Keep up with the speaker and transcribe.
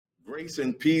Grace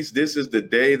and peace. This is the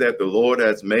day that the Lord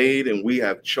has made, and we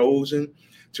have chosen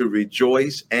to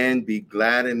rejoice and be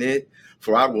glad in it.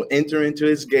 For I will enter into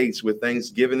his gates with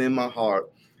thanksgiving in my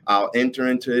heart. I'll enter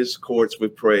into his courts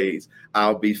with praise.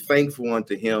 I'll be thankful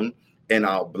unto him, and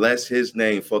I'll bless his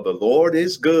name. For the Lord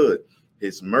is good.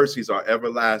 His mercies are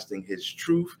everlasting. His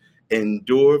truth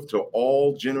endureth to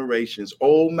all generations.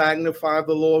 Oh, magnify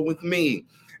the Lord with me,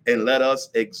 and let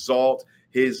us exalt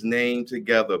his name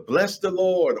together. Bless the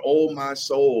Lord, O my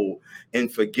soul,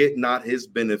 and forget not his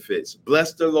benefits.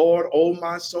 Bless the Lord, O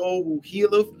my soul, who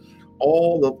healeth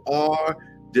all of our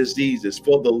diseases.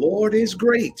 For the Lord is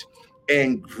great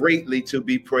and greatly to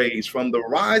be praised. From the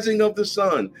rising of the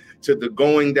sun to the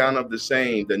going down of the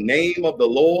same, the name of the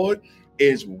Lord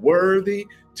is worthy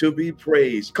to be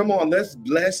praised. Come on, let's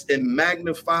bless and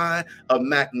magnify a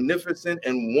magnificent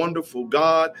and wonderful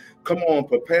God. Come on,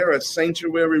 prepare a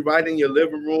sanctuary right in your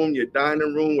living room, your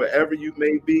dining room, wherever you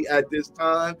may be at this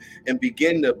time, and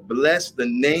begin to bless the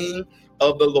name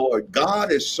of the Lord.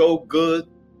 God is so good.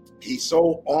 He's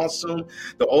so awesome.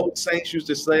 The old saints used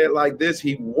to say it like this: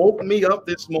 He woke me up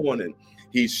this morning.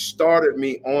 He started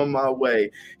me on my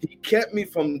way. He kept me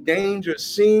from danger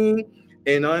seen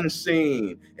and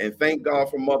unseen. And thank God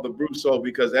for Mother Brousseau,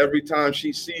 because every time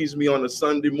she sees me on a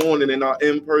Sunday morning in our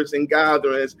in-person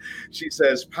gatherings, she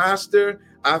says, "Pastor,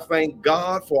 I thank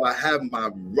God for I have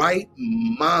my right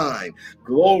mind."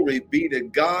 Glory be to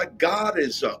God. God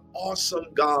is an awesome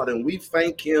God, and we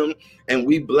thank him and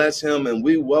we bless him, and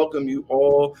we welcome you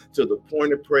all to the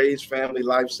Point of Praise Family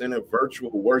Life Center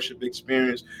virtual worship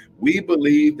experience. We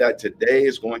believe that today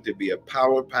is going to be a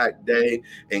power-packed day,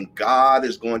 and God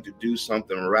is going to do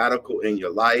something radical in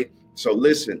your life. So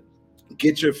listen,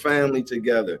 get your family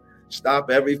together.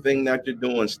 Stop everything that you're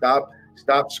doing. Stop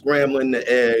scrambling the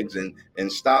eggs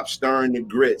and stop stirring the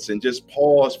grits, and just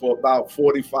pause for about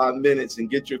 45 minutes and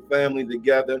get your family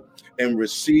together and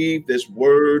receive this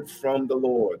word from the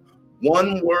Lord.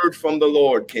 One word from the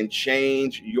Lord can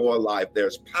change your life.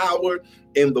 There's power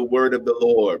in the word of the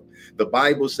Lord. The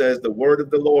Bible says the word of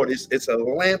the Lord it's a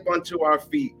lamp unto our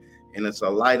feet and it's a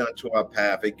light unto our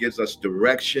path. It gives us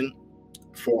direction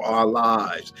for our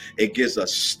lives. It gives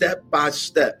us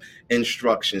step-by-step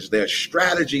instructions. There are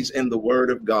strategies in the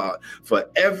word of God for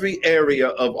every area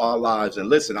of our lives. And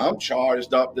listen, I'm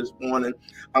charged up this morning.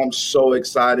 I'm so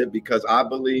excited because I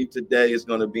believe today is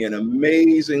going to be an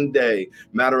amazing day.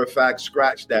 Matter of fact,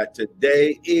 scratch that.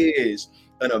 Today is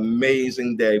an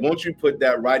amazing day. Won't you put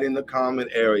that right in the comment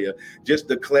area? Just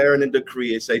declare and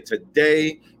decree it. Say,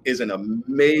 today is an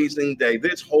amazing day.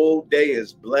 This whole day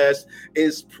is blessed,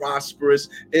 is prosperous,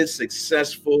 is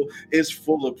successful, is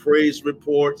full of praise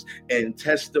reports and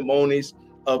testimonies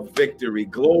of victory.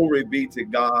 Glory be to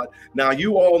God. Now,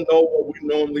 you all know what we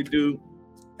normally do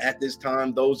at this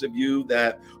time. Those of you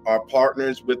that are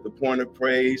partners with the Point of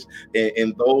Praise,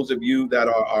 and those of you that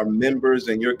are our members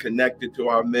and you're connected to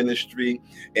our ministry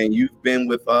and you've been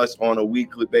with us on a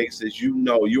weekly basis, you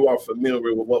know, you are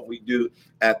familiar with what we do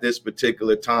at this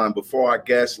particular time. Before our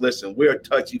guests, listen, we're a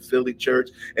touchy-feely church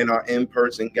in our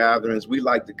in-person gatherings. We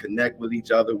like to connect with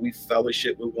each other. We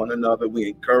fellowship with one another. We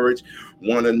encourage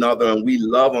one another, and we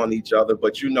love on each other.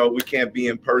 But you know, we can't be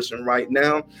in person right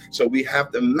now, so we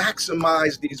have to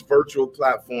maximize these virtual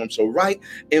platforms. So right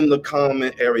in the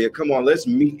comment area, come on, let's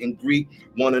meet and greet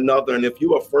one another. And if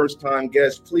you're a first-time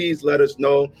guest, please let us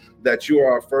know that you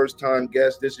are our first-time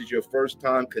guest. This is your first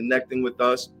time connecting with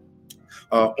us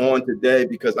on today,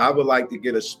 because I would like to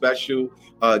get a special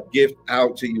gift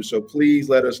out to you. So please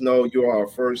let us know you are our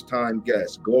first time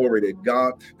guest. Glory to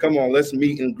God. Come on, let's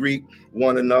meet and greet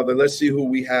one another. Let's see who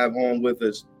we have on with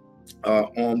us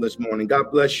on this morning.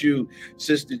 God bless you,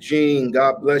 Sister Jean.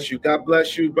 God bless you. God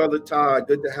bless you, Brother Todd.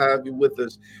 Good to have you with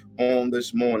us on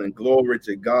this morning. Glory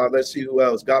to God. Let's see who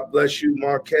else. God bless you,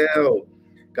 Markel.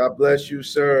 God bless you,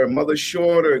 sir. Mother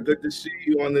Shorter, good to see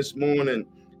you on this morning.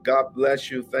 God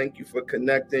bless you. Thank you for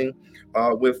connecting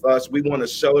with us. We want to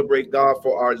celebrate God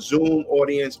for our Zoom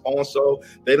audience also.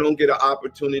 They don't get an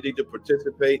opportunity to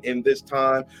participate in this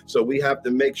time, so we have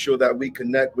to make sure that we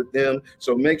connect with them.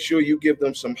 So make sure you give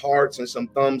them some hearts and some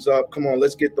thumbs up. Come on,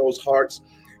 let's get those hearts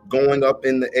going up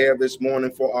in the air this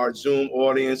morning for our Zoom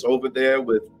audience over there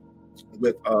with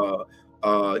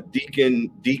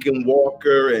Deacon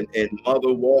Walker and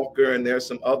Mother Walker, and there's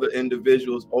some other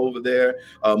individuals over there,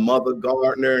 Mother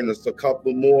Gardner, and there's a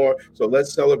couple more. So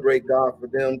let's celebrate God for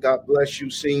them. God bless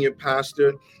you, Senior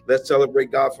Pastor. Let's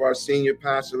celebrate God for our Senior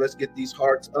Pastor. Let's get these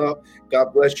hearts up.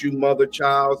 God bless you, Mother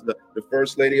Childs, the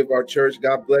First Lady of our church.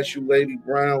 God bless you, Lady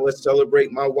Brown. Let's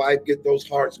celebrate my wife. Get those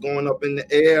hearts going up in the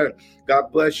air.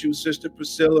 God bless you, Sister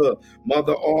Priscilla,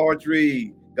 Mother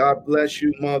Audrey. God bless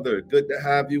you, Mother. Good to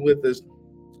have you with us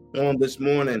on this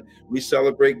morning. We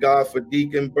celebrate God for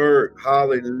Deacon Bird.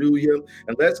 Hallelujah.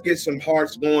 And let's get some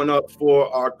hearts going up for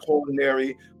our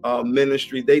culinary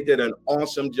ministry. They did an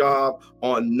awesome job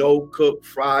on No Cook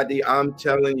Friday. I'm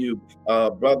telling you,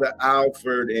 Brother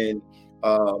Alfred and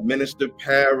Minister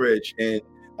Parrish and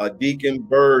Deacon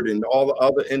Bird and all the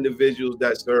other individuals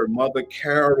that serve, Mother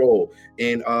Carol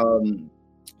and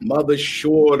Mother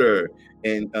Shorter,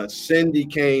 and Cindy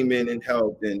came in and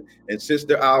helped, and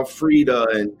Sister Alfreda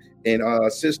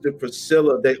and Sister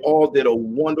Priscilla. They all did a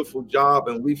wonderful job,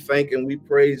 and we thank and we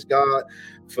praise God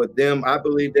for them. I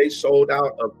believe they sold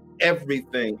out of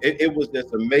everything. It was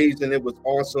just amazing. It was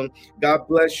awesome. God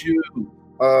bless you,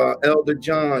 Elder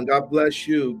John. God bless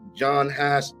you, John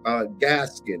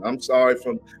Gaskin. I'm sorry,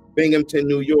 from Binghamton,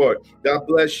 New York. God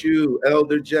bless you,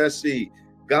 Elder Jesse.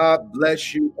 God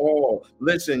bless you all.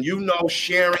 Listen, you know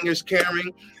sharing is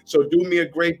caring. So do me a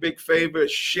great big favor.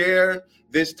 Share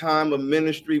this time of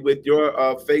ministry with your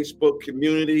Facebook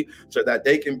community so that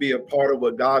they can be a part of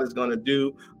what God is going to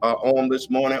do on this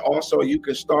morning. Also, you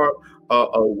can start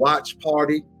a watch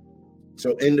party,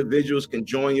 so individuals can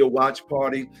join your watch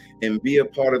party and be a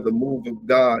part of the move of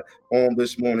God on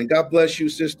this morning. God bless you,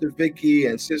 Sister Vicky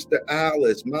and Sister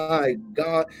Alice. My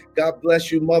God, God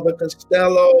bless you, Mother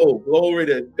Costello. Glory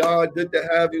to God. Good to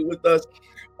have you with us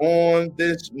on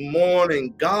this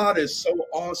morning. God is so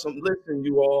awesome. Listen,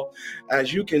 you all,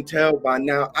 as you can tell by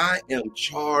now, I am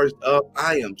charged up.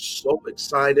 I am so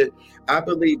excited. I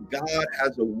believe God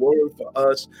has a word for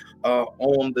us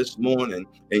on this morning.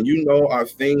 And you know, our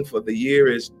theme for the year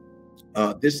is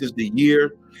this is the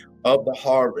year of the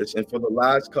harvest. And for the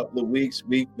last couple of weeks,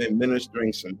 we've been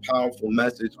ministering some powerful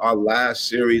message. Our last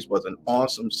series was an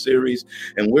awesome series,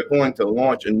 and we're going to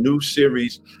launch a new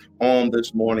series on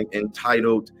this morning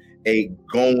entitled A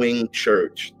Going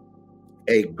Church.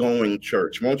 A going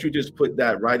church. Won't you just put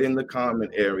that right in the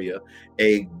comment area?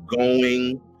 A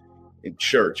going in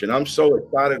church. And I'm so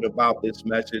excited about this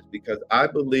message because I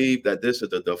believe that this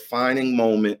is a defining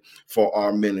moment for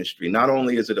our ministry. Not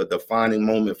only is it a defining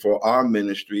moment for our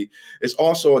ministry, it's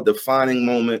also a defining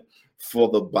moment for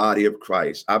the body of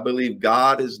Christ. I believe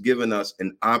God has given us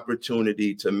an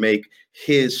opportunity to make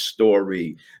his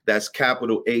story, that's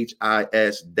capital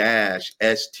HIS dash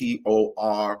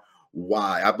STORY.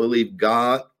 I believe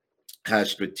God has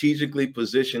strategically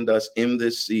positioned us in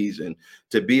this season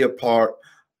to be a part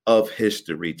of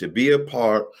history, to be a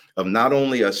part of not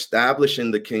only establishing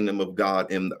the kingdom of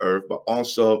God in the earth, but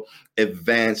also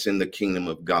advancing the kingdom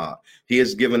of God. He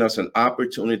has given us an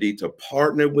opportunity to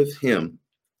partner with him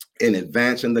in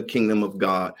advancing the kingdom of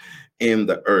God in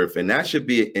the earth. And that should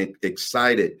be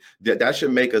excited. That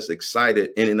should make us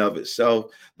excited in and of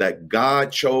itself, that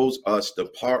God chose us to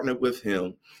partner with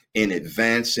him in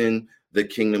advancing the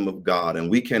kingdom of God. And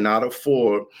we cannot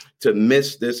afford to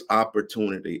miss this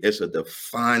opportunity. It's a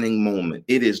defining moment.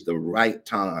 It is the right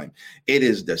time. It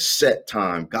is the set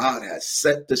time. God has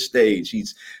set the stage.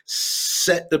 He's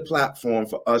set the platform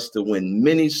for us to win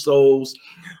many souls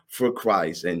for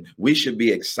Christ. And we should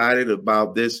be excited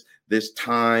about this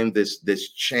time, this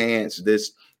chance,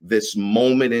 this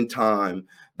moment in time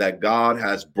that God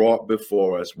has brought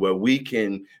before us, where we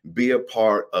can be a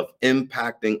part of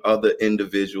impacting other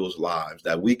individuals' lives,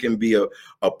 that we can be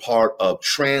a part of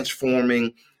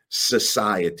transforming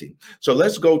society. So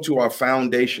let's go to our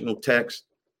foundational text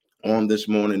on this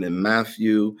morning in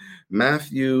Matthew,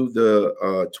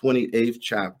 the 28th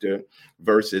chapter,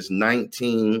 verses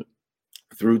 19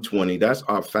 through 20. That's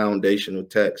our foundational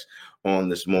text on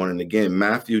this morning. Again,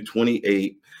 Matthew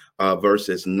 28,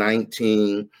 verses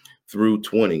 19 through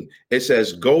 20. It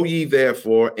says, "Go ye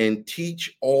therefore and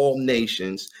teach all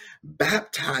nations,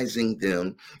 baptizing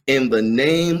them in the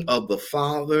name of the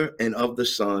Father and of the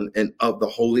Son and of the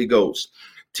Holy Ghost,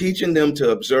 teaching them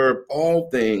to observe all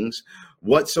things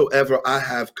whatsoever I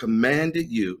have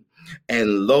commanded you.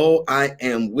 And lo, I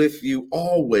am with you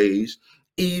always,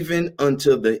 even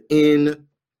unto the end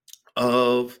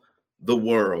of the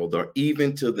world," or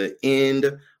even to the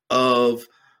end of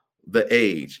the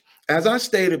age. As I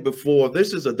stated before,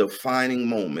 this is a defining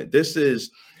moment. This is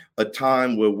a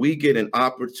time where we get an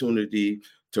opportunity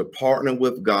to partner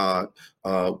with God,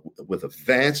 with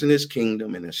advancing his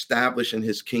kingdom and establishing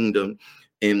his kingdom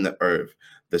in the earth.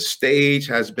 The stage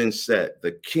has been set.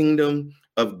 The kingdom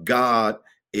of God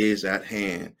is at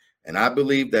hand. And I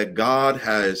believe that God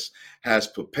has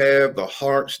prepared the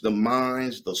hearts, the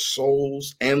minds, the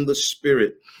souls, and the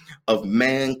spirit of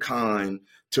mankind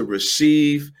to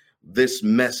receive this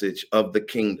message of the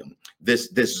kingdom,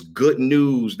 this good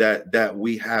news that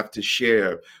we have to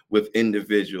share with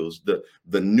individuals,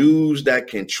 the news that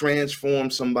can transform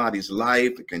somebody's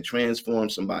life, it can transform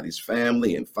somebody's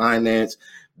family and finance,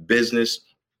 business,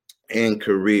 and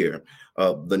career.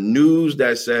 The news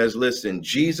that says, listen,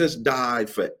 Jesus died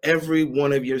for every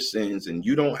one of your sins, and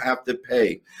you don't have to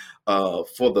pay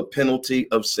for the penalty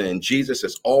of sin. Jesus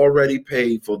has already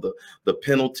paid for the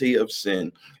penalty of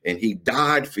sin, and he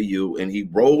died for you, and he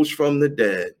rose from the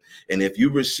dead. And if you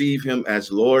receive him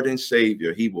as Lord and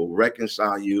Savior, he will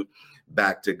reconcile you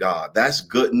back to God. That's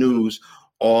good news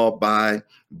all by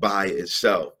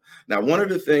itself. Now, one of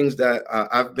the things that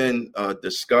I've been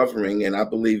discovering, and I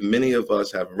believe many of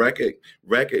us have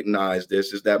recognized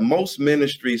this, is that most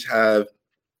ministries have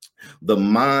the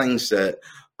mindset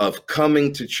of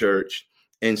coming to church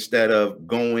instead of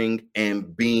going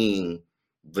and being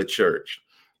the church.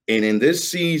 And in this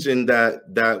season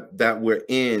that we're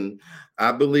in,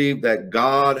 I believe that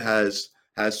God has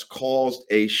caused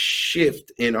a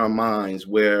shift in our minds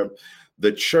where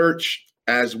the church,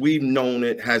 as we've known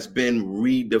it, has been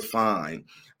redefined.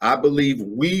 I believe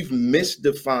we've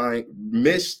misdefined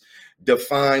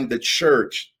the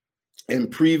church in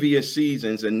previous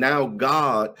seasons, and now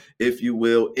God, if you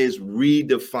will, is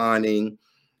redefining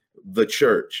the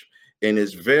church. And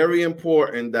it's very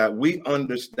important that we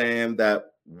understand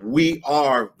that we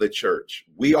are the church.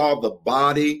 We are the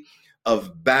body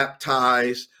of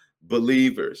baptized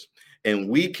believers. And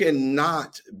we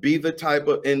cannot be the type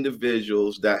of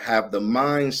individuals that have the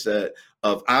mindset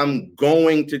of I'm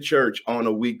going to church on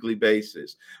a weekly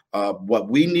basis. What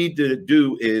we need to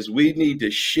do is we need to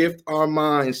shift our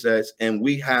mindsets, and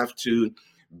we have to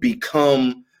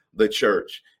become the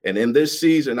church. And in this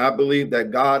season, I believe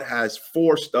that God has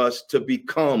forced us to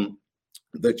become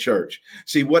the church.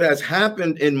 See, what has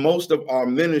happened in most of our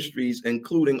ministries,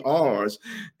 including ours,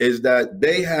 is that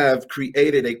they have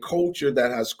created a culture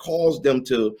that has caused them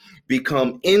to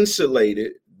become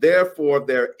insulated. Therefore,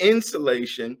 their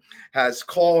insulation has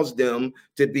caused them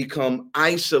to become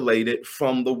isolated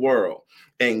from the world.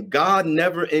 And God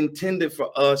never intended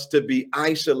for us to be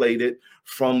isolated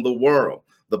from the world.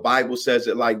 The Bible says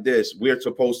it like this: we're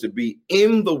supposed to be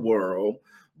in the world,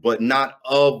 but not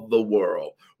of the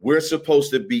world. We're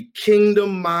supposed to be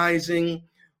kingdomizing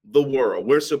the world.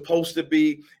 We're supposed to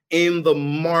be in the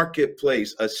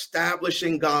marketplace,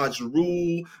 establishing God's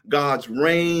rule, God's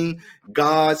reign,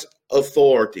 God's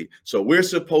authority. So we're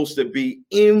supposed to be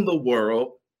in the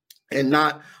world and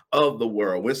not of the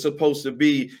world. We're supposed to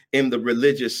be in the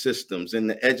religious systems, in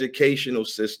the educational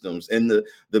systems, in the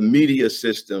media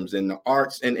systems, in the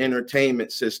arts and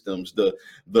entertainment systems,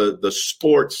 the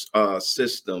sports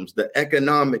systems, the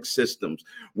economic systems.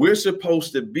 We're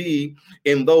supposed to be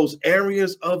in those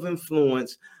areas of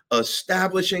influence,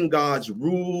 establishing God's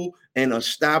rule and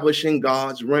establishing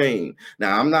God's reign.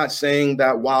 Now, I'm not saying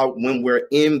that when we're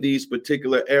in these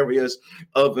particular areas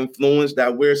of influence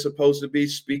that we're supposed to be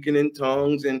speaking in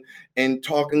tongues and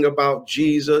talking about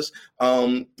Jesus.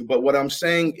 But what I'm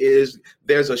saying is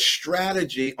there's a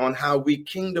strategy on how we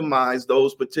kingdomize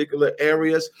those particular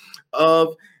areas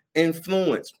of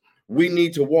influence. We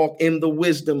need to walk in the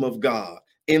wisdom of God,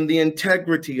 in the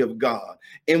integrity of God,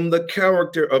 in the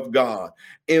character of God,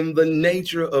 in the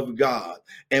nature of God.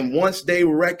 And once they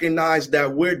recognize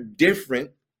that we're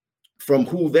different from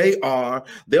who they are,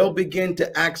 they'll begin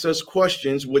to ask us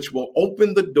questions, which will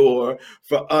open the door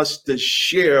for us to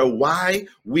share why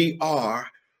we are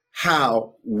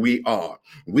how we are.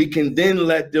 We can then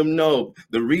let them know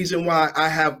the reason why I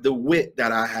have the wit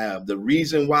that I have, the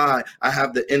reason why I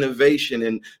have the innovation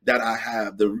and that I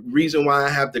have, the reason why I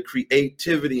have the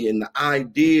creativity and the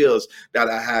ideas that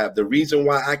I have, the reason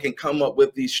why I can come up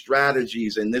with these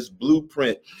strategies and this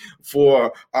blueprint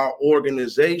for our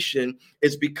organization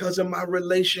is because of my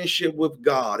relationship with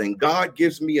God. And God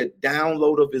gives me a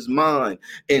download of his mind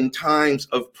in times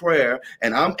of prayer.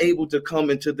 And I'm able to come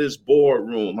into this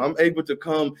boardroom. I'm able to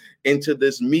come into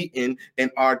this meeting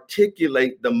and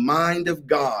articulate the mind of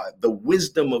God, the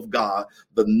wisdom of God,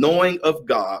 the knowing of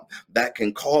God that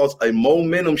can cause a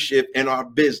momentum shift in our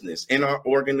business, in our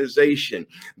organization.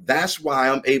 That's why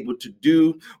I'm able to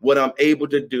do what I'm able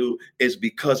to do, is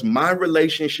because my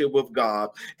relationship with God,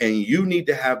 and you need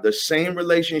to have the same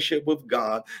relationship with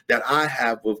God that I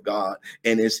have with God.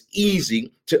 And it's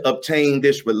easy to obtain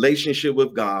this relationship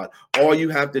with God. All you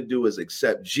have to do is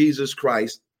accept Jesus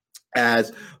Christ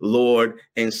as Lord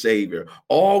and Savior.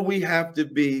 All we have to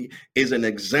be is an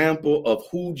example of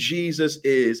who Jesus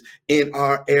is in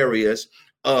our areas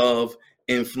of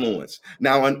influence.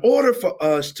 Now, in order for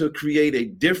us to create a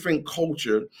different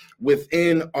culture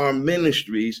within our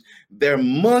ministries, there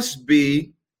must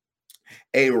be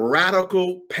a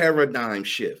radical paradigm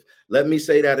shift. Let me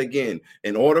say that again.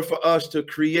 In order for us to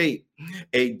create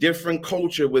a different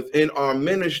culture within our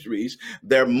ministries,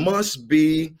 there must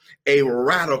be a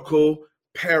radical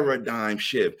paradigm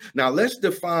shift. Now, let's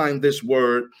define this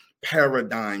word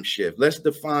paradigm shift. Let's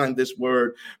define this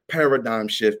word paradigm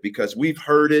shift because we've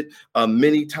heard it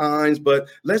many times, but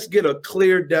let's get a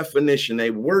clear definition, a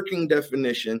working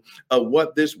definition of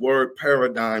what this word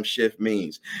paradigm shift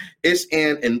means. It's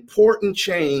an important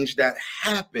change that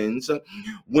happens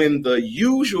when the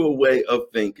usual way of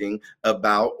thinking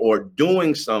about or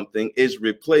doing something is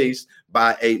replaced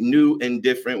by a new and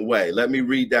different way. Let me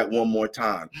read that one more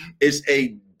time. It's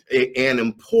an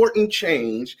important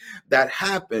change that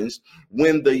happens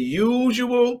when the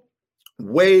usual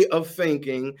way of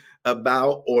thinking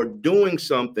about or doing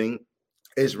something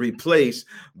is replaced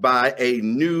by a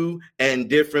new and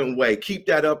different way. Keep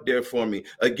that up there for me.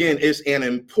 Again, it's an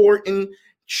important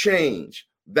change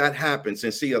that happens.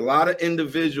 And see, a lot of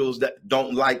individuals that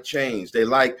don't like change. They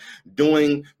like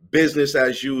doing business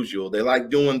as usual. They like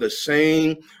doing the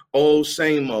same old,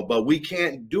 but we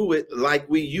can't do it like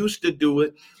we used to do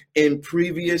it in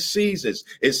previous seasons.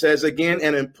 It says again,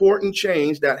 an important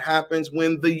change that happens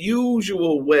when the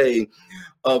usual way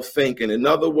of thinking. In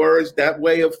other words, that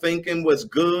way of thinking was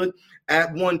good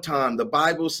at one time. The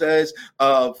Bible says,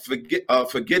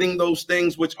 forgetting those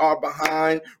things which are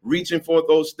behind, reaching for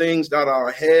those things that are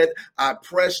ahead, I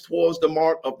press towards the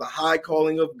mark of the high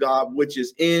calling of God, which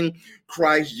is in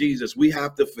Christ Jesus. We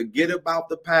have to forget about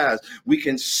the past. We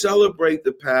can celebrate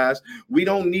the past. We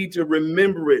don't need to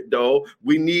remember it, though.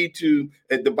 We need to,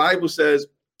 the Bible says,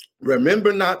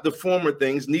 remember not the former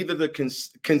things, neither to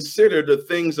consider the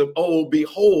things of old.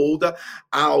 Behold,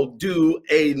 I'll do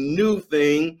a new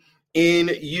thing in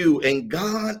you. And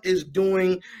God is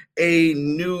doing a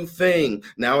new thing.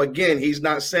 Now, again, he's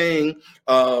not saying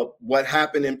what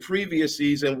happened in previous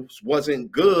seasons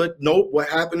wasn't good. Nope. What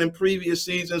happened in previous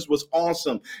seasons was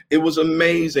awesome. It was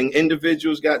amazing.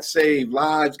 Individuals got saved,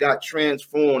 lives got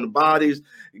transformed, bodies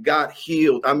got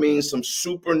healed. I mean, some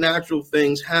supernatural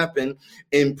things happened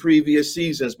in previous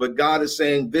seasons, but God is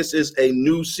saying this is a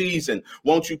new season.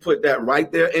 Won't you put that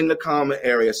right there in the comment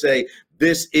area? Say,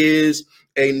 this is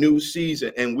a new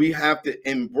season, and we have to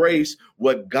embrace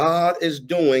what God is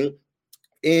doing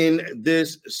in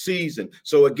this season.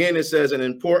 So again, it says an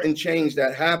important change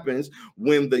that happens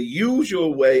when the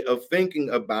usual way of thinking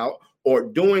about or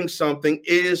doing something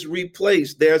is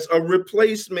replaced. There's a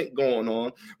replacement going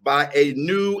on by a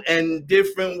new and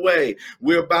different way.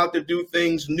 We're about to do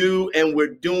things new and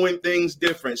we're doing things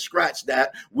different. Scratch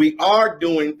that. We are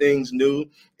doing things new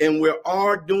and we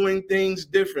are doing things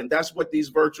different. That's what these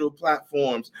virtual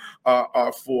platforms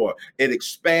are for. It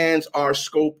expands our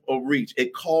scope of reach.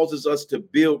 It causes us to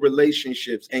build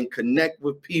relationships and connect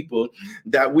with people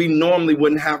that we normally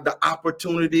wouldn't have the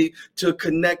opportunity to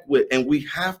connect with. And we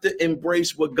have to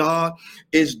embrace what God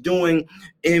is doing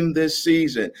in this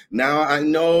season. Now, I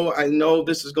know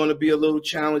this is going to be a little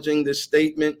challenging, this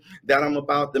statement that I'm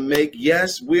about to make.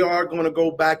 Yes, we are going to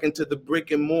go back into the brick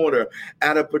and mortar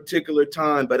at a particular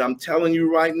time, but I'm telling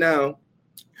you right now,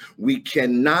 we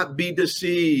cannot be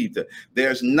deceived.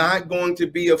 There's not going to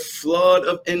be a flood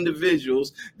of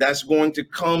individuals that's going to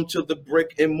come to the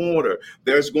brick and mortar.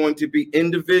 There's going to be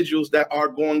individuals that are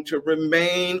going to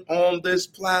remain on this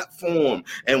platform,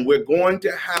 and we're going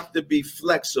to have to be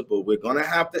flexible. We're going to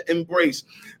have to embrace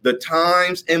the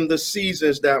times and the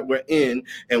seasons that we're in,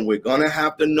 and we're going to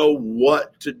have to know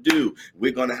what to do.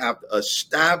 We're going to have to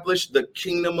establish the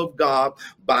kingdom of God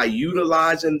by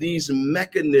utilizing these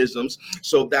mechanisms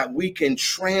so that we can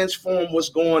transform what's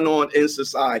going on in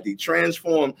society,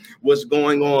 transform what's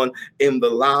going on in the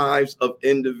lives of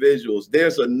individuals.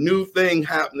 There's a new thing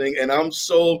happening, and I'm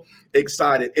so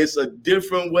excited. It's a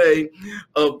different way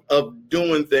of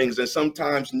doing things, and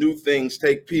sometimes new things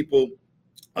take people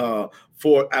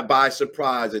by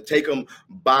surprise, and take them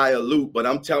by a loop. But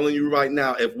I'm telling you right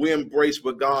now, if we embrace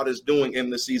what God is doing in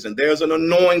the season, there's an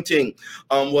anointing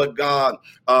on what God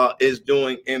is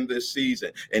doing in this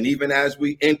season. And even as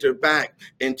we enter back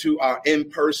into our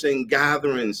in-person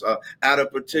gatherings at a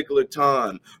particular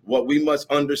time, what we must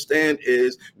understand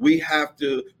is we have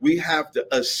to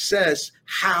assess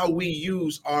how we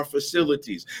use our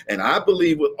facilities. And I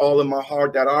believe with all of my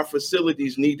heart that our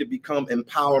facilities need to become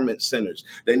empowerment centers.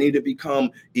 They need to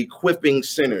become equipping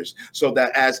centers so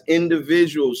that as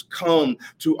individuals come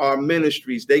to our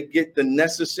ministries, they get the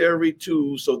necessary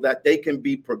tools so that they can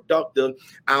be productive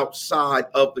outside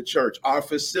of the church. Our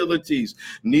facilities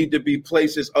need to be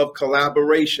places of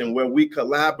collaboration where we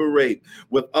collaborate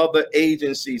with other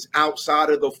agencies outside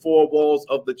of the four walls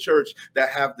of the church that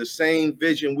have the same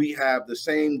vision we have, the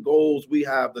same goals we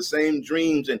have, the same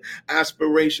dreams and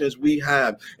aspirations we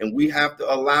have. And we have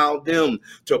to allow them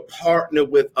to partner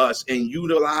with us and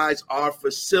utilize our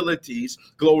facilities,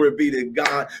 glory be to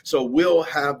God, so we'll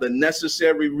have the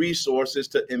necessary resources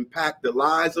to impact the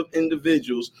lives of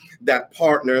individuals that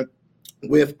partner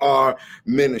with our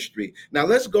ministry. Now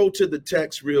let's go to the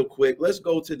text real quick. Let's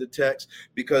go to the text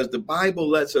because the Bible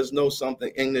lets us know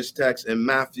something in this text in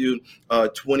Matthew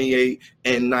 28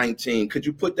 and 19. Could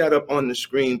you put that up on the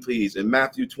screen, please? In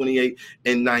Matthew 28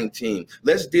 and 19.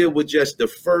 Let's deal with just the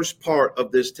first part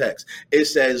of this text. It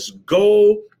says,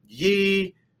 "Go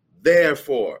ye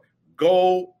therefore."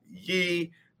 Go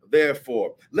ye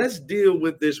therefore. Let's deal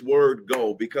with this word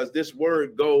 "go," because this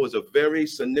word "go" is a very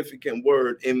significant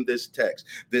word in this text.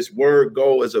 This word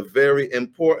 "go" is a very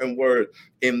important word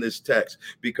in this text,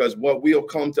 because what we'll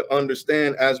come to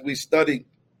understand as we study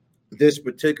this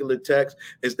particular text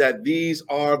is that these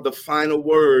are the final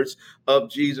words of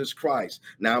Jesus Christ.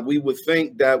 Now, we would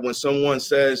think that when someone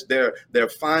says their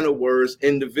final words,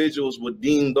 individuals would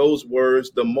deem those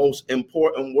words the most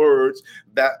important words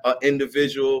that an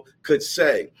individual could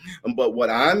say. But what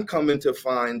I'm coming to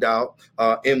find out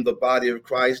in the body of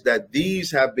Christ, that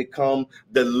these have become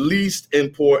the least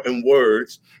important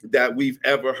words that we've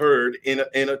ever heard in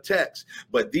a text.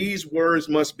 But these words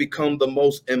must become the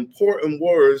most important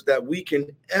words that we can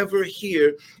ever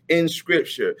hear in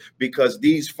Scripture, because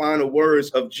these final words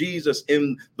of Jesus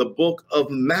in the book of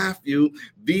Matthew,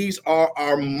 these are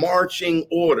our marching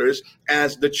orders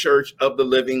as the church of the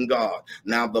living God.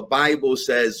 Now, the Bible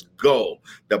says go.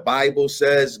 The Bible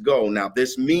says go. Now,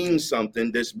 this means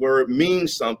something. This word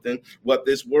means something. What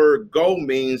this word "go"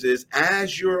 means is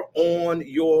as you're on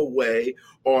your way,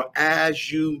 or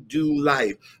as you do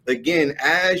life. Again,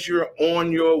 as you're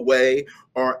on your way,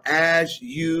 or as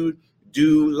you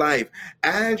do life.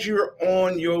 As you're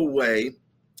on your way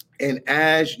and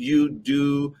as you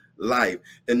do life.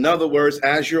 In other words,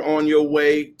 as you're on your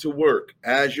way to work,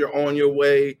 as you're on your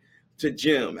way to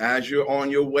gym, as you're on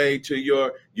your way to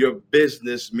your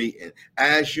business meeting,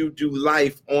 as you do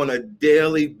life on a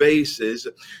daily basis,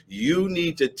 you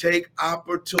need to take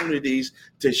opportunities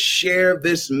to share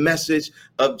this message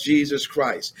of Jesus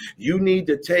Christ. You need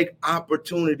to take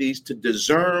opportunities to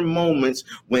discern moments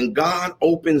when God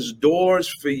opens doors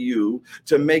for you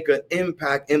to make an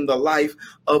impact in the life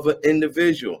of an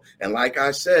individual. And like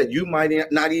I said, you might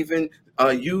not even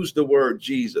use the word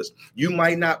Jesus. You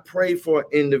might not pray for an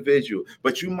individual,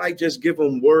 but you might just give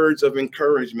them words of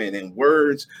encouragement and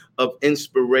words of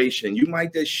inspiration. You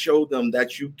might just show them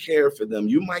that you care for them.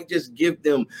 You might just give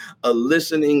them a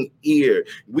listening ear.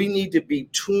 We need to be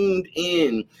tuned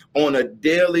in on a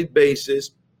daily basis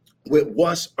with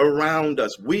what's around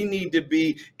us. We need to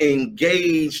be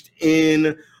engaged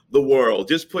in the world.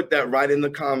 Just put that right in the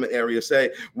comment area.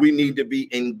 Say, we need to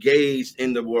be engaged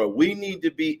in the world. We need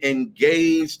to be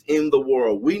engaged in the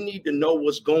world. We need to know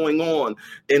what's going on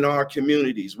in our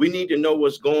communities. We need to know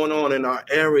what's going on in our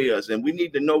areas, and we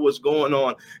need to know what's going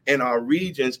on in our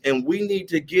regions, and we need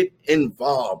to get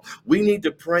involved. We need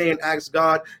to pray and ask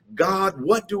God,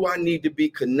 what do I need to be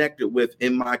connected with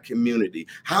in my community?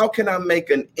 How can I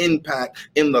make an impact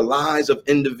in the lives of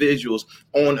individuals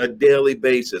on a daily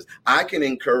basis? I can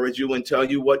encourage you and tell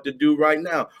you what to do right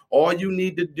now. All you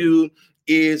need to do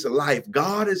is life.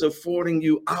 God is affording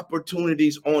you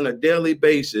opportunities on a daily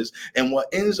basis. And what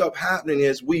ends up happening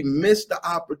is we miss the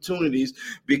opportunities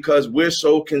because we're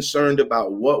so concerned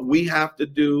about what we have to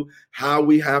do, how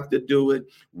we have to do it,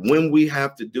 when we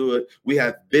have to do it. We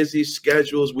have busy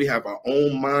schedules. We have our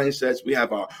own mindsets. We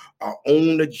have our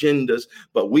own agendas.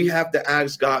 But we have to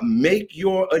ask God, make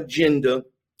your agenda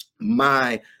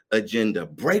my agenda.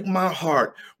 Break my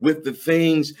heart with the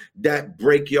things that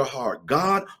break your heart.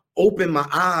 God, open my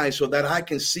eyes so that I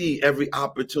can see every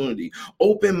opportunity.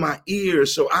 Open my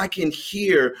ears so I can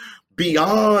hear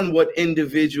beyond what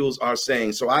individuals are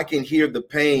saying, so I can hear the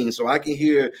pain, so I can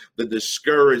hear the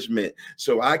discouragement,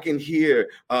 so I can hear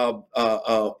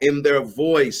in their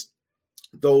voice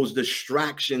those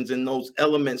distractions and those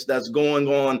elements that's going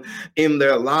on in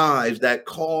their lives that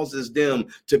causes them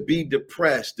to be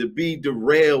depressed, to be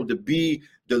derailed, to be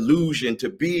delusion, to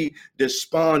be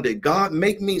despondent. God,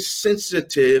 make me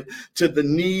sensitive to the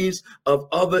needs of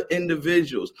other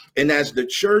individuals. And as the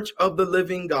church of the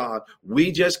living God,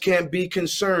 we just can't be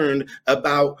concerned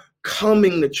about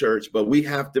coming to church, but we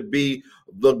have to be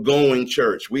the going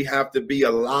church. We have to be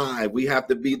alive. We have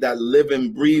to be that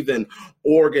living, breathing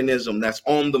organism that's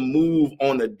on the move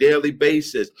on a daily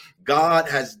basis. God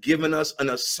has given us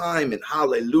an assignment,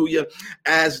 hallelujah,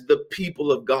 as the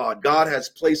people of God. God has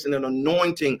placed an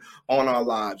anointing on our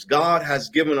lives. God has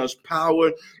given us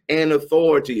power and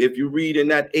authority. If you read in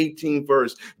that 18th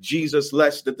verse, Jesus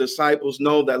lets the disciples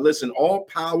know that, listen, all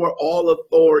power, all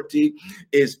authority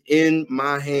is in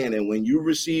my hand. And when you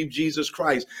receive Jesus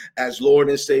Christ as Lord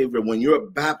and Savior, when you're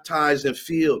baptized and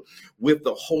filled with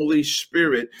the Holy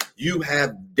Spirit, you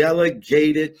have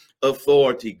delegated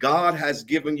authority. God has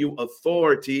given you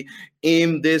authority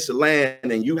in this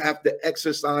land, and you have to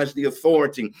exercise the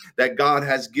authority that God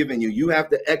has given you. You have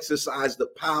to exercise the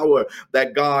power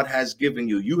that God has given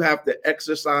you. You have to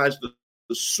exercise the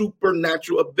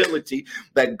supernatural ability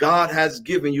that God has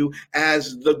given you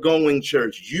as the going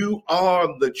church. You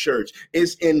are the church.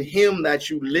 It's in him that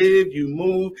you live, you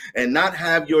move, and not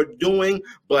have your doing,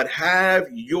 but have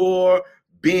your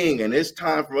being. And it's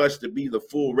time for us to be the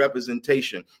full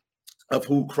representation of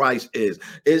who Christ is.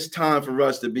 It's time for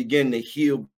us to begin to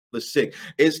heal the sick.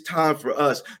 It's time for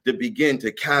us to begin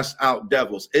to cast out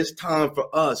devils. It's time for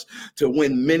us to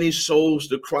win many souls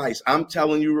to Christ. I'm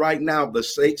telling you right now, the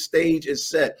stage is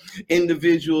set.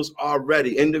 Individuals are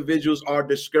ready. Individuals are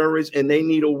discouraged and they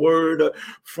need a word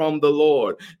from the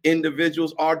Lord.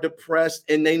 Individuals are depressed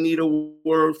and they need a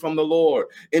word from the Lord.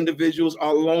 Individuals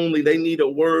are lonely. They need a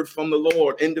word from the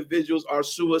Lord. Individuals are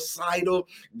suicidal.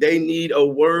 They need a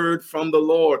word from the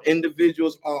Lord.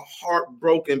 Individuals are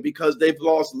heartbroken because they've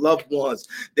lost loved ones.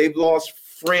 They've lost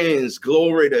friends.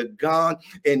 Glory to God.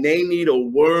 And they need a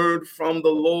word from the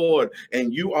Lord.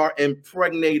 And you are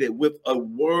impregnated with a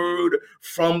word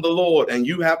from the Lord. And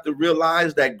you have to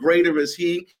realize that greater is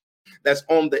he that's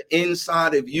on the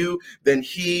inside of you than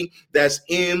he that's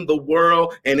in the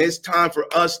world. And it's time for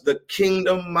us to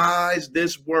kingdomize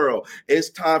this world. It's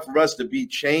time for us to be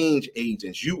change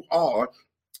agents. You are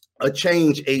a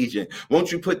change agent.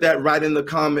 Won't you put that right in the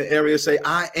comment area? Say,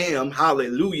 I am,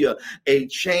 hallelujah, a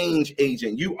change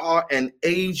agent. You are an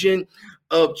agent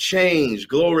of change.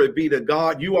 Glory be to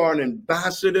God. You are an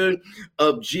ambassador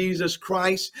of Jesus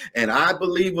Christ. And I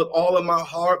believe with all of my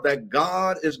heart that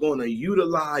God is going to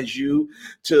utilize you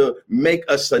to make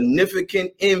a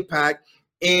significant impact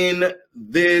in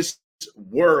this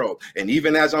world. And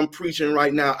even as I'm preaching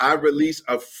right now, I release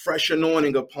a fresh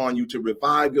anointing upon you to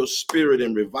revive your spirit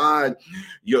and revive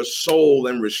your soul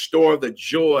and restore the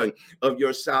joy of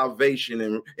your salvation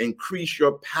and increase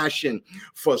your passion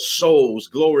for souls.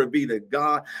 Glory be to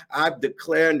God. I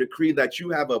declare and decree that you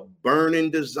have a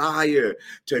burning desire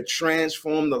to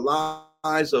transform the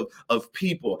lives of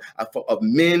people, of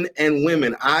men and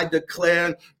women. I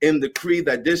declare and decree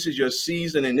that this is your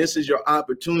season and this is your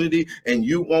opportunity, and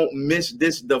you won't miss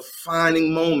this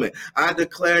defining moment. I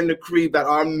declare and decree that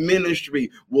our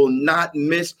ministry will not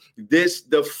miss this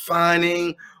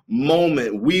defining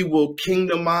moment. We will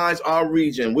kingdomize our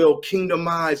region. We'll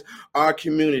kingdomize our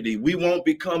community. We won't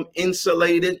become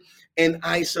insulated and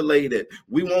isolated.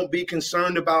 We won't be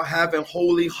concerned about having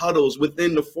holy huddles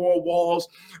within the four walls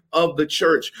of the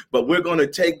church, but we're going to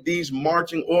take these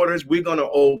marching orders. We're going to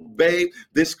obey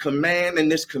this command and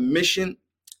this commission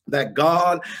that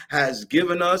God has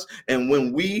given us. And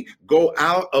when we go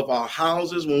out of our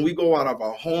houses, when we go out of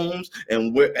our homes,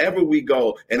 and wherever we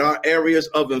go in our areas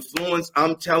of influence,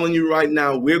 I'm telling you right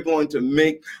now, we're going to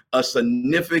make a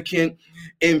significant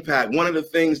impact. One of the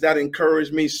things that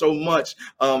encouraged me so much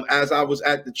as I was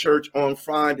at the church on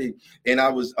Friday and I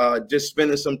was just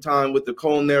spending some time with the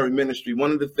culinary ministry,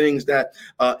 one of the things that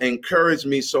encouraged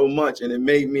me so much and it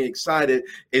made me excited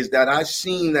is that I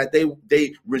seen that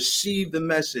they received the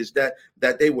message,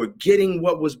 that they were getting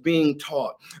what was being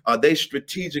taught. They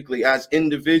strategically, as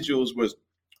individuals,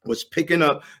 was picking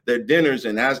up their dinners,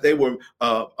 and as they were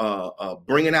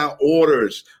bringing out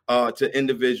orders to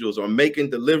individuals or making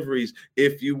deliveries,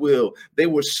 if you will, they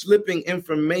were slipping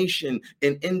information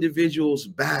in individuals'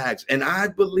 bags. And I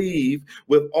believe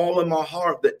with all of my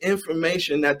heart, the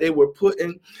information that they were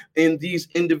putting in these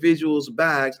individuals'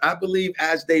 bags, I believe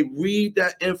as they read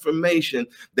that information,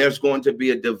 there's going to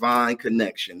be a divine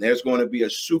connection. There's going to be a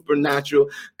supernatural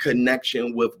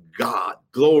connection with God.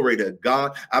 Glory to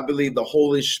God. I believe the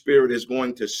Holy Spirit is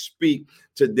going to speak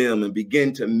to them and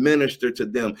begin to minister to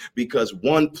them, because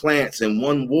one plants and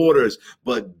one waters,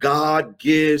 but God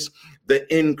gives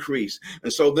the increase.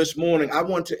 And so this morning, I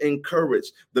want to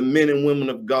encourage the men and women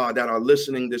of God that are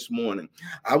listening this morning.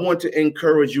 I want to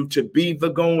encourage you to be the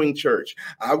going church.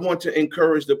 I want to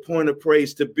encourage the Point of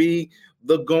Praise to be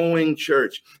the going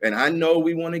church. And I know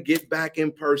we want to get back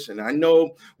in person. I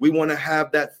know we want to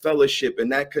have that fellowship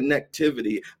and that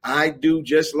connectivity. I do,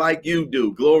 just like you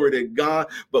do. Glory to God.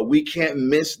 But we can't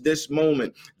miss this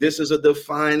moment. This is a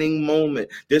defining moment.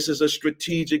 This is a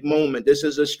strategic moment. This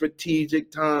is a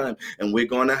strategic time. And we're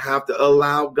going to have to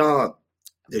allow God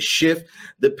to shift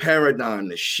the paradigm,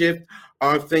 to shift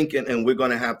our thinking, and we're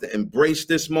going to have to embrace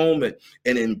this moment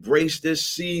and embrace this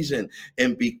season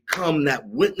and become that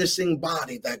witnessing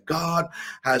body that God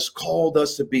has called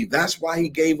us to be. That's why he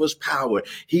gave us power.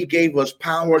 He gave us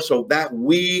power so that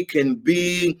we can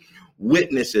be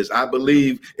witnesses. I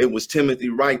believe it was Timothy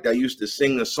Wright that used to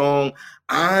sing the song,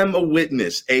 I'm a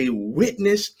witness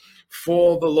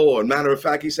for the Lord. Matter of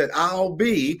fact, he said, I'll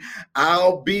be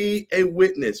a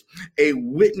witness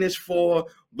for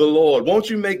the Lord. Won't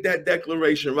you make that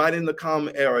declaration right in the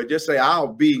comment area? Just say,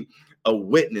 I'll be a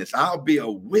witness. I'll be a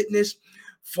witness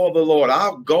for the Lord.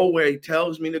 I'll go where he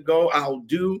tells me to go. I'll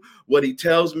do what he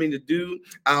tells me to do.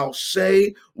 I'll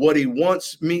say what he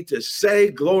wants me to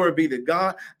say. Glory be to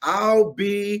God. I'll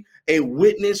be a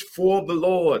witness for the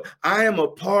Lord. I am a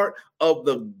part of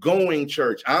the going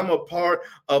church. I'm a part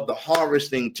of the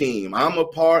harvesting team. I'm a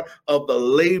part of the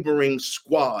laboring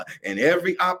squad. And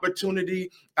every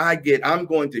opportunity I get, I'm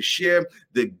going to share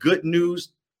the good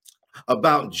news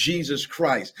about Jesus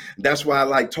Christ. That's why I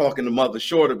like talking to Mother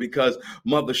Shorter, because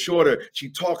Mother Shorter, she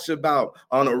talks about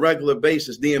on a regular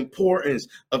basis the importance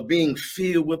of being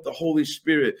filled with the Holy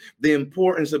Spirit, the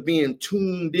importance of being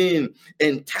tuned in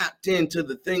and tapped into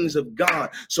the things of God,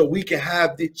 so we can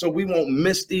have so we won't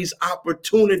miss these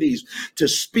opportunities to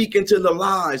speak into the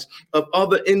lives of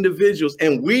other individuals.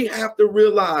 And we have to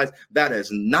realize that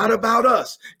it's not about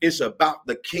us, it's about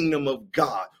the kingdom of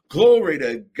God. Glory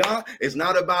to God. It's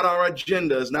not about our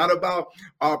agenda. It's not about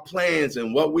our plans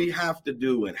and what we have to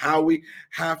do and how we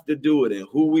have to do it and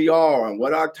who we are and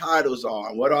what our titles are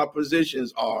and what our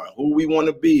positions are and who we want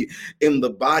to be in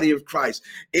the body of Christ.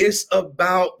 It's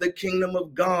about the kingdom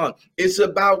of God. It's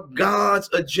about God's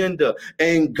agenda,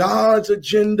 and God's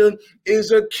agenda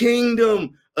is a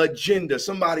kingdom agenda.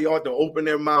 Somebody ought to open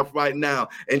their mouth right now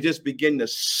and just begin to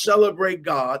celebrate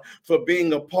God for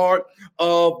being a part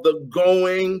of the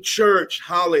going church.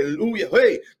 Hallelujah.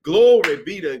 Hey, glory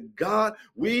be to God.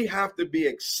 We have to be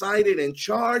excited and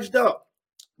charged up,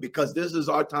 because this is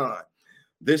our time.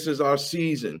 This is our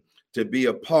season to be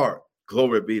a part,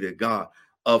 glory be to God,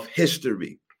 of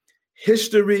history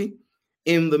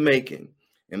in the making.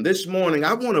 And this morning,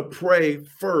 I want to pray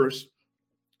first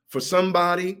for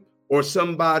somebody or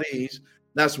somebody's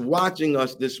that's watching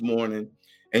us this morning,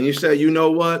 and you say, you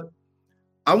know what?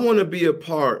 I want to be a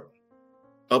part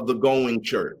of the going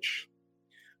church.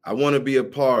 I want to be a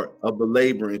part of the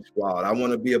laboring squad. I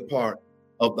want to be a part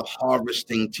of the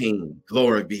harvesting team.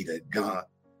 Glory be to God.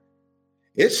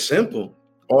 It's simple.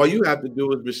 All you have to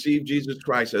do is receive Jesus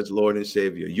Christ as Lord and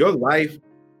Savior. Your life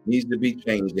needs to be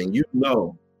changed. And you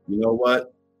know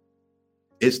what?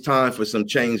 It's time for some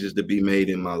changes to be made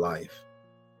in my life.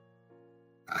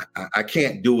 I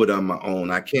can't do it on my own.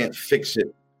 I can't fix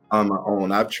it on my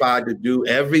own. I've tried to do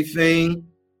everything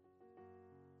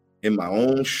in my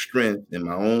own strength, in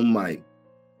my own might,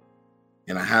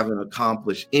 and I haven't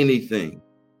accomplished anything.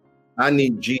 I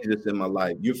need Jesus in my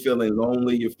life. You're feeling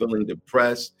lonely. You're feeling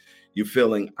depressed. You're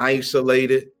feeling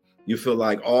isolated. You feel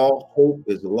like all hope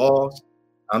is lost.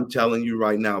 I'm telling you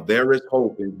right now, there is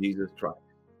hope in Jesus Christ.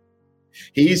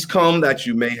 He's come that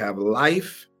you may have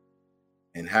life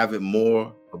and have it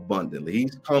more abundantly.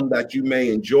 He's come that you may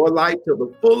enjoy life to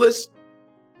the fullest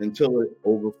until it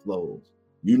overflows.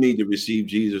 You need to receive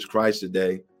Jesus Christ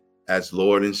today as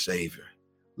Lord and Savior.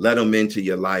 Let him into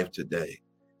your life today.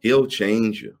 He'll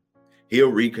change you.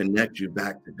 He'll reconnect you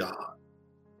back to God.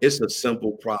 It's a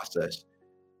simple process.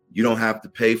 You don't have to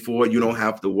pay for it. You don't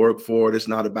have to work for it. It's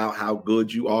not about how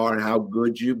good you are and how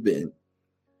good you've been.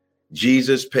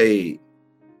 Jesus paid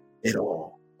it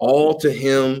all. All to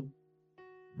him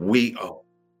we owe.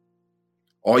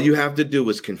 All you have to do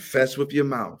is confess with your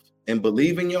mouth and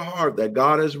believe in your heart that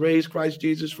God has raised Christ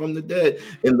Jesus from the dead.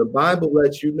 And the Bible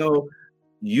lets you know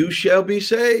you shall be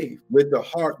saved. With the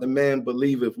heart the man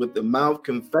believeth, with the mouth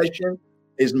confession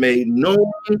is made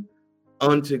known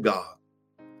unto God.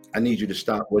 I need you to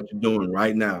stop what you're doing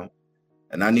right now,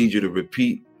 and I need you to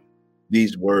repeat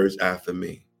these words after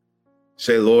me.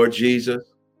 Say, Lord Jesus,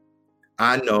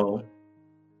 I know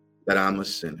that I'm a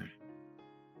sinner.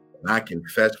 And I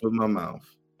confess with my mouth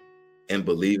and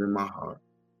believe in my heart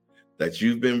that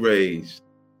you've been raised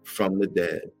from the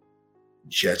dead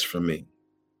just for me.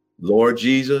 Lord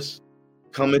Jesus,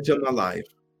 come into my life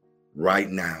right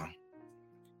now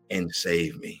and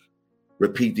save me.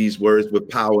 Repeat these words with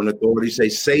power and authority. Say,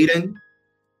 Satan,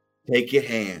 take your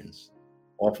hands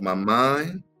off my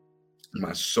mind,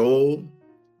 my soul,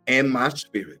 and my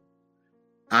spirit.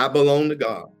 I belong to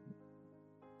God.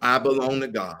 I belong to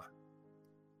God.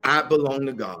 I belong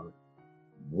to God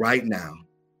right now.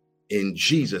 In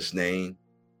Jesus' name,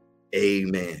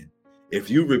 amen.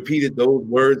 If you repeated those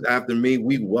words after me,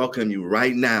 we welcome you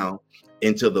right now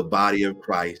into the body of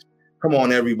Christ. Come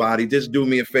on, everybody. Just do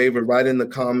me a favor, right in the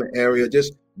comment area.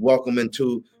 Just welcome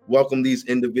these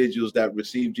individuals that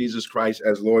receive Jesus Christ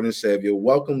as Lord and Savior.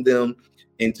 Welcome them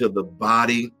into the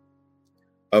body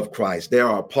of Christ. They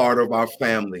are a part of our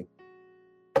family.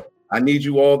 I need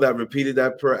you all that repeated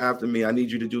that prayer after me. I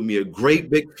need you to do me a great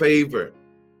big favor.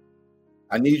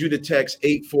 I need you to text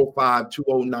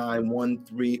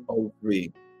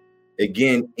 845-209-1303.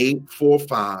 Again,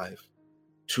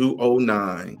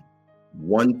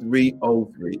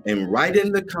 845-209-1303. And right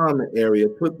in the comment area,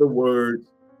 put the words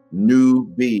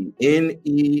NEWB,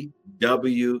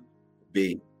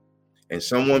 NEWB. And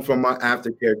someone from my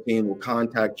aftercare team will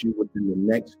contact you within the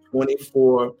next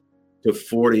 24 to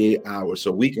 48 hours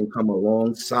so we can come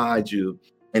alongside you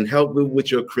and help you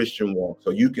with your Christian walk so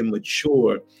you can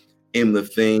mature in the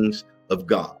things of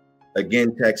God.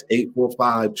 Again, text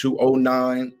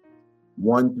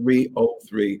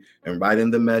 845-209-1303 and write in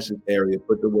the message area,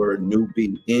 put the word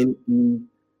NEWB,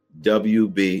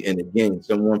 NEWB. And again,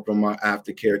 someone from our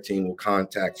aftercare team will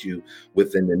contact you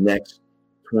within the next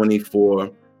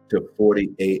 24 to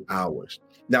 48 hours.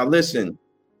 Now, listen,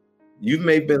 you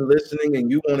may have been listening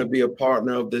and you want to be a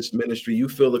partner of this ministry. You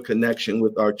feel a connection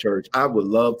with our church. I would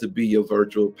love to be your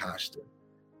virtual pastor.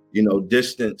 You know,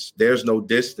 distance, there's no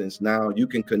distance. Now you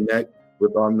can connect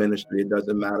with our ministry. It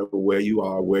doesn't matter where you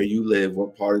are, where you live,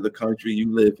 what part of the country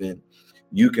you live in.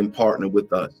 You can partner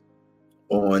with us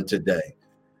on today.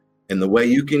 And the way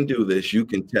you can do this, you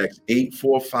can text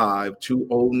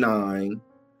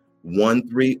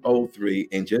 845-209-1303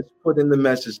 and just put in the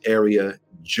message area,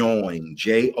 join,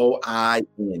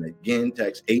 JOIN. Again,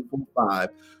 text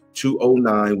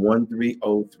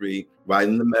 845-209-1303. Write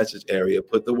in the message area,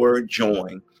 put the word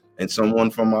join, and someone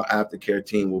from our aftercare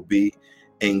team will be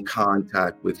in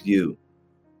contact with you.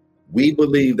 We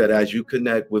believe that as you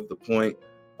connect with the point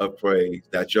of praise,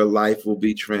 that your life will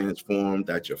be transformed,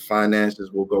 that your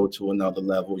finances will go to another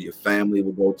level, your family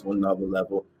will go to another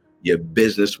level, your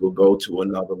business will go to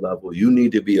another level. You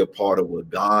need to be a part of what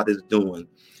God is doing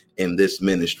in this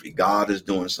ministry. God is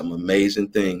doing some amazing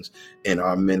things in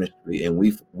our ministry, and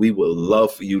we would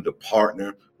love for you to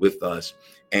partner with us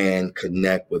and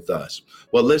connect with us.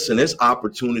 Well, listen, it's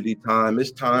opportunity time.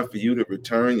 It's time for you to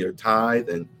return your tithe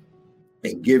and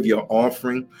give your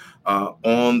offering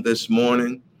on this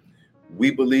morning.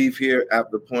 We believe here at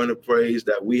the Point of Praise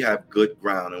that we have good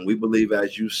ground, and we believe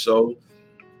as you sow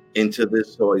into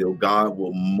this soil, God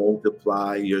will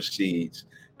multiply your seeds.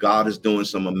 God is doing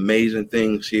some amazing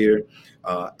things here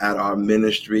at our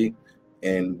ministry,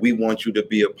 and we want you to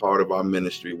be a part of our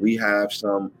ministry. We have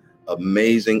some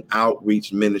amazing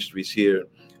outreach ministries here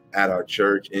at our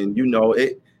church, and you know,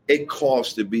 it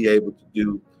costs to be able to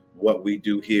do what we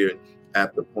do here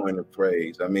at the Point of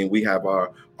Praise. I mean, we have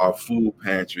our food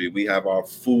pantry, we have our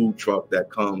food truck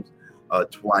that comes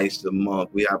twice a month.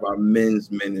 We have our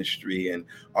men's ministry and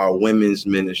our women's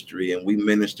ministry, and we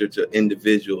minister to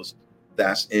individuals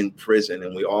that's in prison,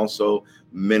 and we also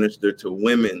minister to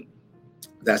women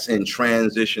that's in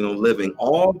transitional living.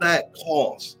 All that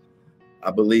costs,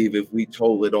 I believe, if we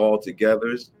total it all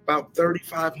together, is about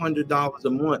 $3,500 a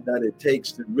month that it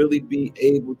takes to really be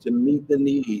able to meet the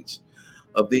needs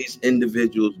of these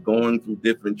individuals going through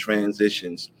different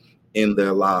transitions in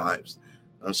their lives.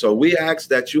 And so we ask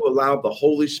that you allow the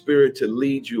Holy Spirit to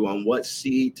lead you on what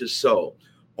seed to sow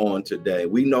on today.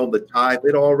 We know the tithe,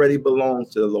 it already belongs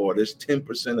to the Lord. It's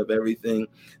 10% of everything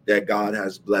that God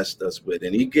has blessed us with.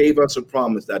 And he gave us a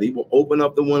promise that he will open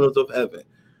up the windows of heaven,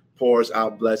 pours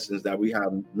out blessings that we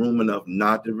have room enough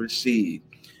not to receive.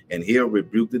 And he'll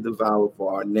rebuke the devourer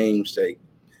for our name's sake.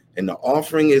 And the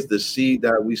offering is the seed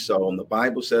that we sow. And the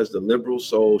Bible says the liberal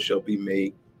soul shall be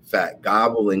made fat.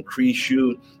 God will increase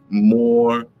you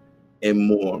more and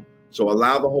more. So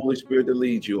allow the Holy Spirit to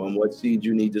lead you on what seed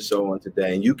you need to sow on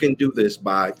today. And you can do this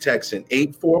by texting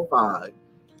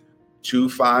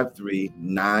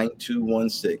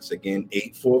 845-253-9216. Again,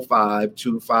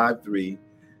 845-253-9216.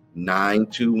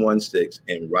 9216,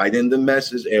 and right in the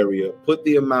message area, put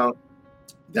the amount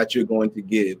that you're going to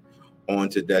give on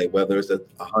today, whether it's $100,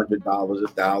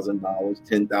 $1,000,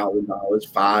 $10,000, $5,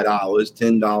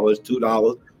 $10,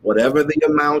 $2, whatever the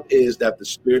amount is that the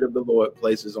Spirit of the Lord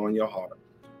places on your heart.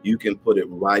 You can put it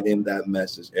right in that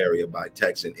message area by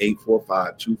texting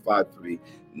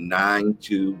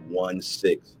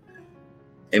 845-253-9216.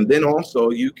 And then also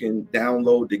you can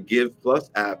download the Give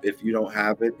Plus app if you don't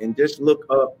have it, and just look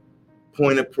up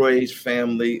Point of Praise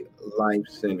Family Life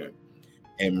Center.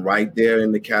 And right there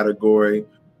in the category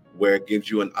where it gives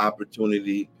you an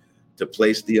opportunity to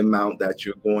place the amount that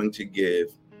you're going to give,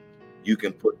 you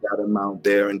can put that amount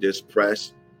there and just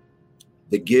press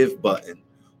the Give button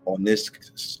on this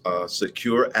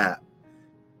secure app,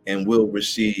 and we'll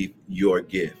receive your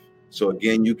gift. So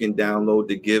again, you can download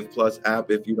the Give Plus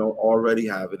app if you don't already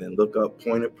have it, and look up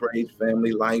Point of Praise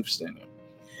Family Life Center,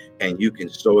 and you can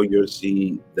sow your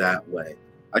seed that way.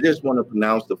 I just want to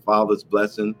pronounce the Father's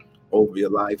blessing over your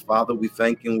life. Father, we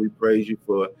thank you and we praise you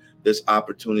for this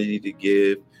opportunity to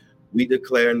give. We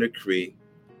declare and decree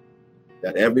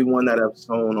that everyone that have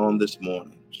sown on this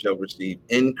morning shall receive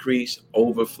increase,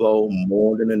 overflow,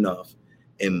 more than enough,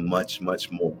 and much,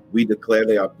 much more. We declare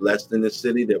they are blessed in the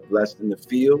city, they're blessed in the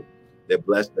field, they're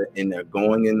blessed in their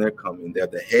going and their coming. They're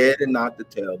the head and not the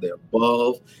tail. They're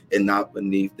above and not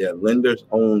beneath. They're lenders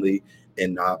only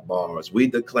and not borrowers. We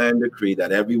declare and decree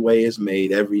that every way is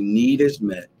made, every need is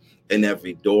met, and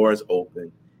every door is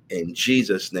open. In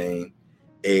Jesus' name,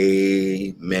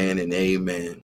 amen and amen.